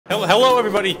Hello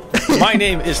everybody, my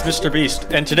name is Mr. Beast,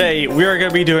 and today we are going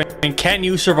to be doing Can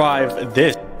You Survive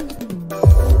This?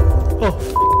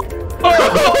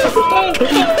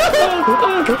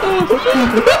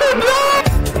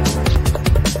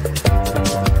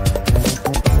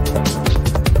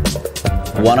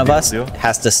 One of us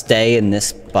has to stay in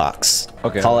this box.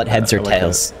 Okay. Call it heads or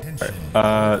tails.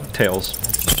 Tails.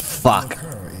 Fuck.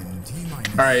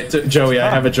 All right, Joey, I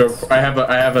have a joke. I have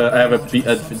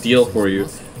a deal for you.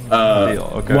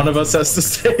 Okay. One of us has to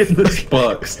stay in this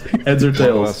box. Heads or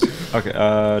tails? Okay.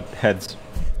 Heads.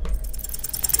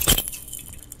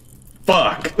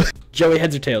 Fuck. Joey,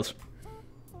 heads or tails?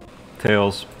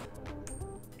 Tails.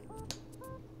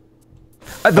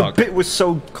 The bit was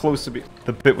so close to being.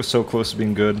 The bit was so close to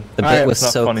being good. The bit was It's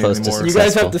not so funny close anymore. to You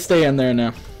successful. guys have to stay in there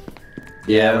now.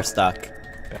 Yeah, we're stuck.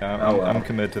 Yeah, I'm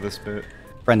committed to this bit.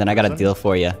 Brendan, I got a deal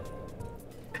for you.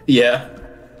 Yeah.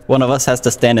 One of us has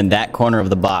to stand in that corner of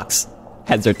the box.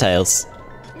 Heads or tails.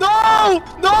 No!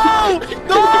 No!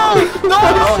 No!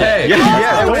 No! Hey.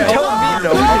 Yeah. Don't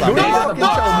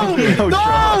tell me no. No!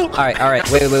 Alright,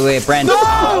 wait, Brendan.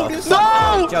 No!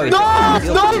 No! Joey, No!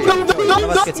 Joey, No! Joey, Joey, one of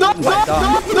us gets eaten by a dog.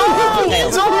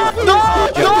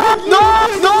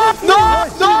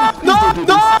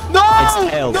 Tails. It's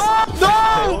tails.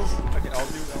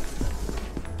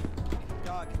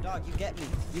 Dog, you get me.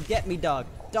 You get me, dog.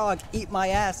 Dog, eat my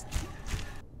ass.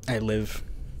 I live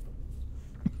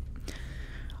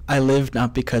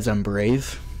not because I'm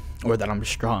brave or that I'm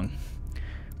strong,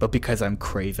 but because I'm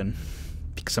craven,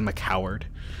 because I'm a coward.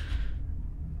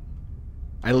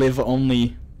 I live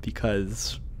only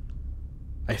because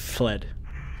I fled.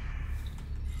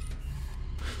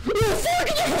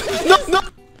 No!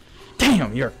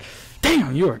 Damn, you are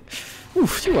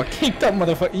caked up,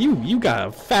 motherfucker. You got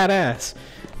a fat ass.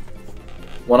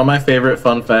 One of my favorite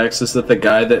fun facts is that the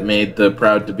guy that made the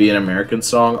 "Proud to Be an American"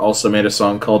 song also made a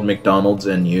song called "McDonald's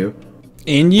and You."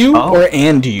 In you or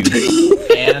and you?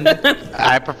 And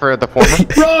I prefer the former.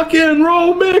 rock and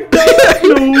roll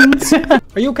McDonald's.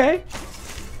 Are you okay?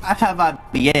 I have a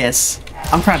yes.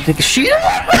 I'm trying to take a shit.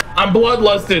 I'm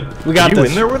bloodlusted. We got You this.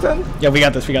 in there with them? Yeah, we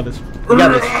got this. We got this.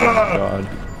 God.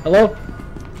 Hello?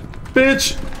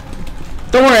 Bitch.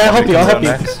 Don't worry, I'll help you. I'll help you.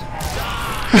 Next.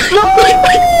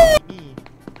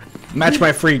 Match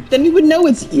my freak. Then you would know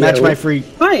it's you. Match my freak.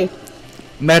 Hi.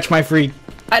 Match my freak.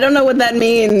 I don't know what that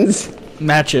means.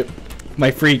 Match it. My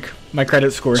freak. My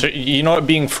credit score. So, you know what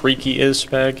being freaky is,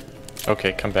 Spag?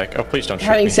 Okay, come back. Oh, please don't shoot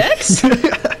Having me. sex?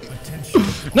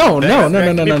 No. be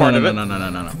part of it.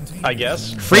 I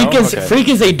guess. Freak No? is Okay. freak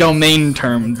is a domain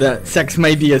term that sex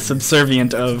may be a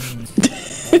subservient of.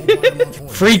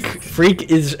 Freak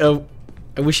is a.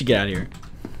 We should get out of here.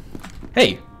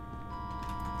 Hey,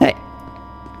 Hey,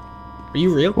 are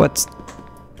you real?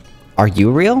 are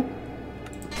you real?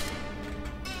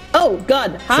 Oh,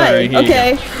 God. Hi. Sorry, here you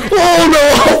Okay.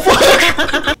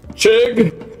 Oh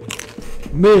Chig.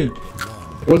 no! Me.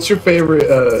 What's your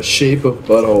favorite shape of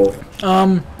butthole?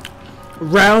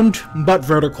 Round but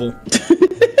vertical.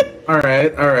 All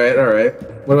right.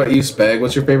 What about you, Spag?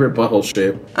 What's your favorite butthole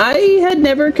shape? I had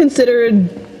never considered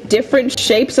different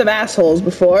shapes of assholes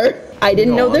before. I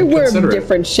didn't know there were consider it.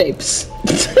 different shapes.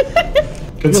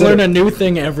 You learn a new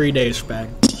thing every day, Spag.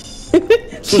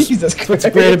 Jesus What's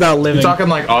Christ. great about living? You're talking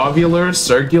like ovular,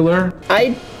 circular?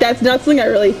 That's not something I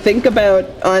really think about,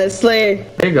 honestly.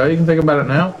 There you go. You can think about it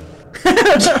now.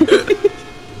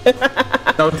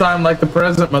 No time like the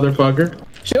present, motherfucker.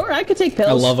 Sure, I could take pills.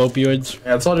 I love opioids.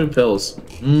 Yeah, let's all do pills.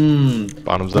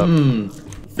 Bottoms up.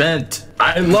 Fent.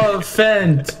 I love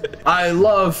Fent. I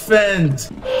love Fent.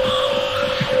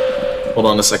 Hold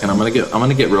on a second. I'm gonna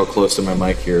get real close to my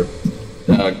mic here.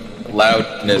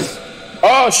 Loudness.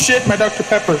 Oh shit! My Dr.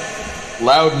 Pepper.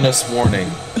 Loudness warning.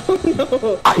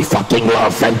 I fucking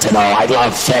love fentanyl. I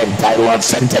love fent. I love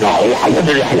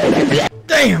fentanyl.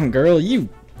 Damn, girl, you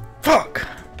fuck.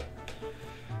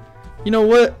 You know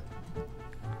what?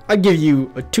 I give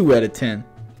you a 2 out of 10.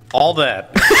 All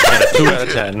that. And a 2 out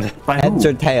of 10. Heads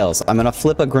or tails? I'm gonna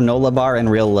flip a granola bar in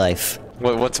real life.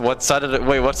 What side of the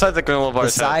what side of the granola bar The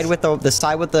is side heads?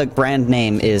 with the brand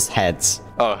name is heads.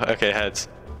 Oh, okay, heads.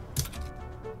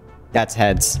 That's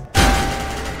heads.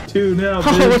 2 now.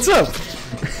 Oh, what's up?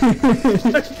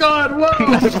 God, whoa!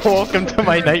 Welcome to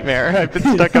my nightmare. I've been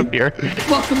stuck up here.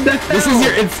 This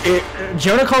is your.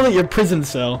 Jonah called it your prison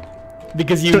cell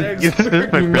because you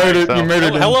murdered him.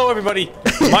 Hello everybody,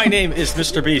 my name is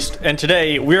Mr. Beast, and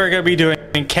today we are going to be doing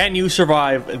Can You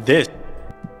Survive This?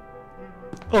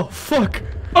 Oh fuck!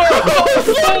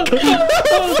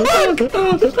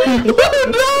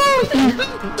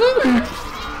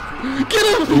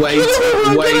 Get him!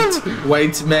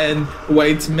 Wait, men.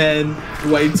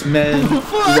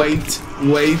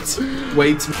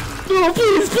 No,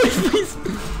 please.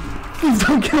 Please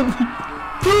don't kill me.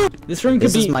 This room could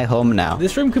This be is my home now.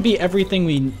 This room could be everything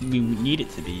we need it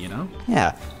to be, you know?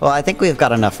 Yeah. Well, I think we've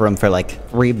got enough room for like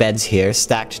 3 beds here,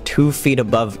 stacked 2 feet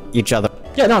above each other.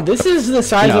 Yeah, no, this is the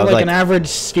size You know, of like like- an average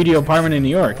studio apartment in New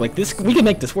York. Like this, we can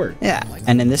make this work. Yeah.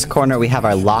 And in this corner we have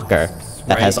our locker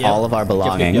that has Yep. all of our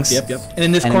belongings. Yep. And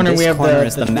in this And corner in this we have corner the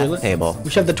is the toilet. meth table. We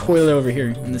should have the toilet over here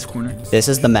in this corner. This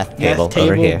is the meth table, Meth table,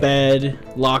 over here. bed,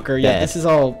 locker. Yeah, Bed. this is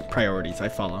all priorities. I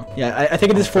follow. Yeah, I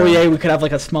think in this foyer we could have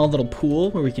like a small little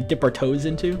pool where we could dip our toes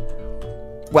into.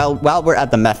 Well, while we're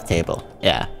at the meth table.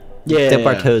 Yeah. Yeah. Dip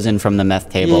our toes in from the meth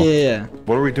table. Yeah.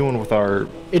 What are we doing with our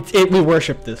We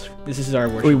worship this. This is our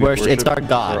worship. We worship. It's our our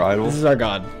god. idol? This is our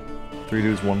god. 3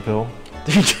 dudes, 1 pill.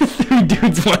 3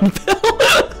 dudes, 1 pill.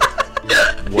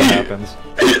 What happens?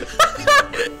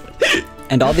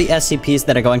 And all the SCPs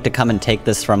that are going to come and take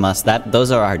this from us,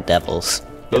 those are our devils.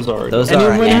 Those are Those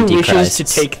are our Anyone who wishes to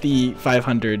antichrists. take the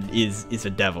 500 is a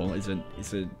devil. Is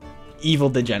a evil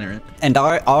degenerate. And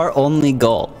our only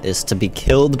goal is to be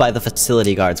killed by the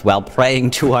facility guards while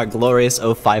praying to our glorious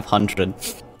O500,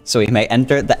 so we may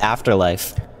enter the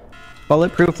afterlife.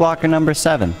 Bulletproof locker number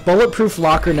 7. Bulletproof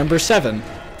locker number 7.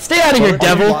 Stay out of here, Bulletproof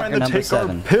devil! locker number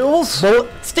 7. Pills?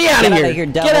 Stay out of Get here! outta here,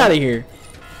 devil. Get out of here!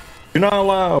 You're not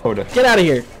allowed. Get out of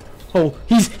here! Oh,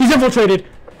 he's infiltrated!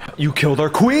 You killed our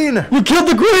queen. You killed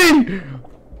the queen!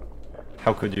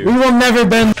 How could We you? will never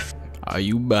bend. Are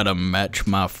you about to match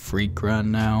my freak right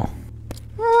now?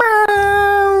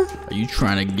 Are you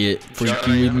trying to get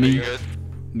freaky with me?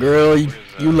 Girl,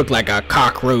 you look like a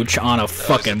cockroach on a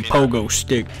fucking pogo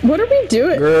stick. What are we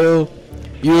doing? Girl,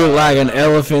 you look like an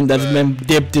elephant that's been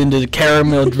dipped into the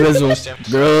caramel drizzle.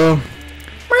 Girl,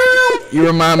 you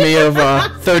remind me of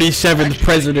 37th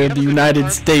President of the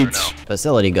United States.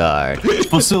 Facility guard.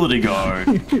 Facility guard.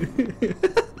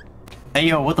 Hey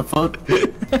yo, what the fuck?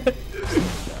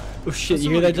 Oh shit, you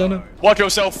hear that, Jonah? Watch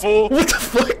yourself, fool. What the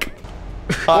fuck?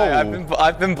 Hi,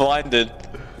 I've been blinded.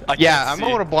 Yeah, I'm a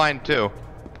little blind too.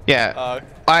 Yeah.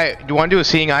 Do you want to do a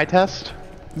seeing eye test?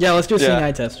 Yeah, let's do a seeing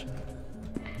eye test.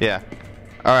 Yeah.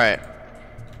 All right.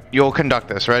 You'll conduct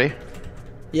this. Ready?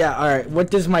 Yeah, alright.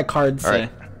 What does my card say? Alright.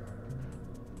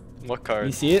 What card?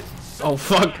 You see it? Oh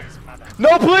fuck.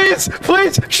 No, please,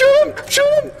 shoot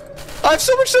him, I have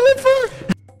so much to live for.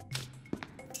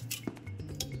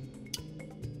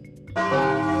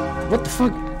 What the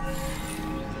fuck?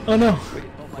 Oh no.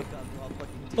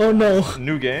 Oh no.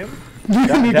 New game? New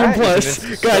Game that Plus. is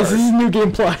an Guys, this is New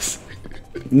Game Plus.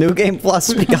 New Game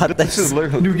Plus, we got This is this.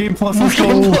 literally. New game plus. New Let's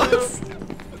Game go. Plus.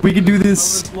 We can do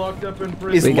this. We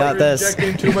got this.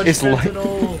 It's like.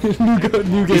 New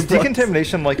Game Is Plus.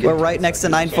 decontamination like. We're right next to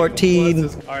 914.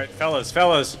 Alright,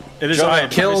 fellas. It is Jonah, I,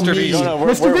 kill Mr. me. Beast. Jonah,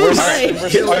 Mr.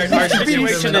 Beast. Our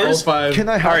situation is... Can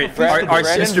I have Alright, our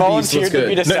Brandon volunteered to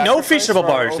be the no sacrifice feasible for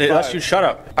bars. our Unless you shut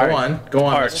up. Go on,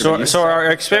 Alright, Mr. Beast. so our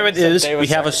experiment is we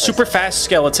have a super fast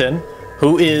skeleton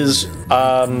who is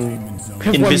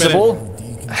invisible.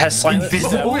 Has silent.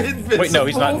 Invisible? Wait, no,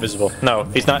 he's not invisible. No,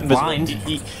 he's not invisible.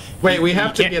 Blind. Wait, we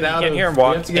have to get out You can't of. hear him We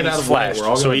walk. have to get and out he's of water. flashed. We're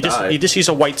all So gonna he die. just sees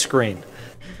a white screen.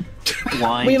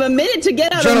 Blind. We have a minute to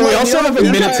get out Jonah, of we also have a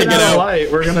minute to get out.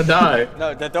 Light. We're gonna die.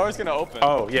 No, the door's gonna open.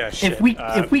 Oh yeah, shit. If we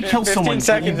kill 15 someone,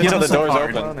 seconds can you give until the us a door's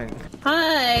card? open.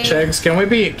 Hi. Chegs, can we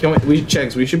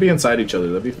Chegs, we should be inside each other.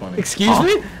 That'd be funny. Excuse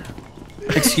me?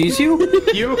 Excuse you?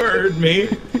 You heard me.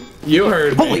 You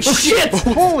heard me. Holy shit!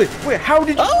 Holy! Wait, how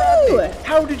did you grab me? Oh!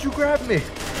 How did you grab me?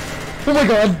 Oh my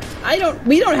god.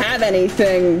 We don't have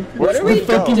anything. What are we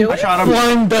fucking doing? I shot him.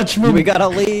 Flying Dutchman. We gotta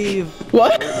leave.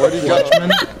 What?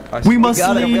 We must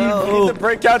Gotta leave. We need go. to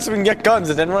break out so we can get guns.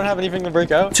 Does anyone have anything to break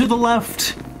out? To the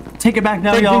left. Take it back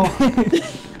now, y'all.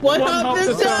 One hop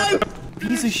this time.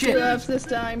 Piece of Two shit. hops this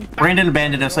time. Brandon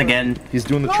abandoned us again. He's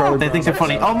doing the Charlie They think they're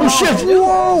funny. Brown. Oh no! shit.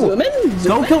 Zoom in.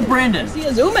 Don't kill Brandon. See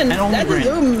a zoom in. And only That's a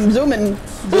Brandon. zoom in.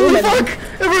 Holy Zoom in. fuck!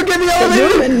 Everyone get me out of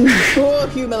Zoom here! in. Oh,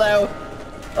 Humilo.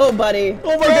 Oh, buddy.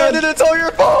 Oh my god! Brandon, it's all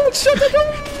your fault. Shut the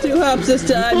door. 2 hops this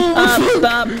time.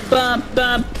 Bump, bump,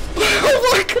 bump.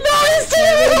 Oh fuck! No, he's doing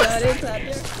it! Everybody clap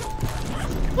your-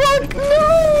 Fuck!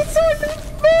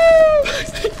 No!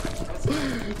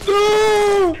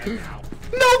 No!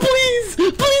 No, please!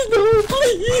 Please, no,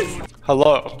 please!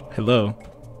 Hello. Hello.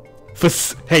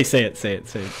 Hey, say it.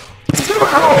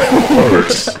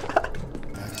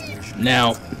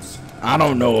 Now, I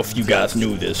don't know if you guys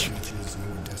knew this,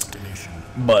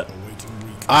 but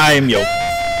I am your.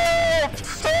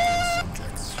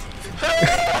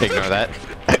 Ignore that.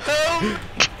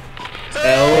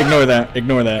 L. Ignore that.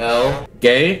 Ignore that. L.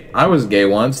 Gay? I was gay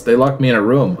once. They locked me in a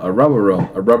room. A rubber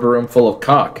room full of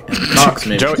cock. And cocks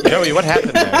made me... Joey, what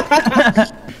happened there?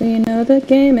 We know the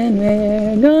game and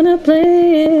we're gonna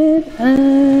play it. I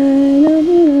don't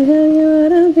need to tell you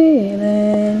what I'm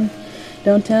feeling.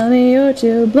 Don't tell me you're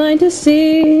too blind to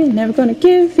see. Never gonna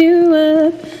give you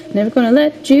up. Never gonna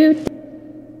let you.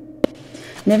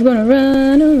 Never gonna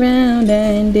run around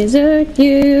and desert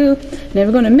you.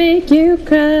 Never gonna make you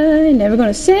cry. Never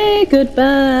gonna say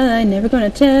goodbye. Never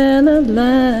gonna tell a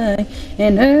lie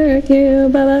and hurt you.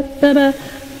 Ba ba ba ba.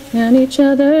 On each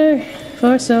other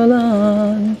for so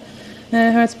long.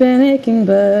 My heart's been aching,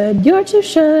 but you're too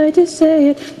shy to say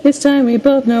it. This time we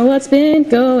both know what's been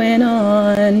going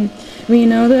on. We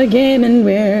know the game and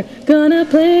we're gonna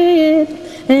play it.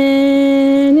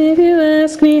 And if you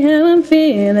ask me how I'm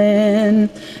feeling,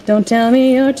 don't tell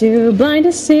me you're too blind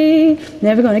to see.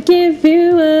 Never gonna give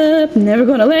you up. Never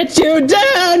gonna let you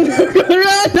down. Never gonna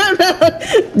run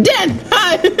around dead.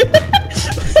 Hi.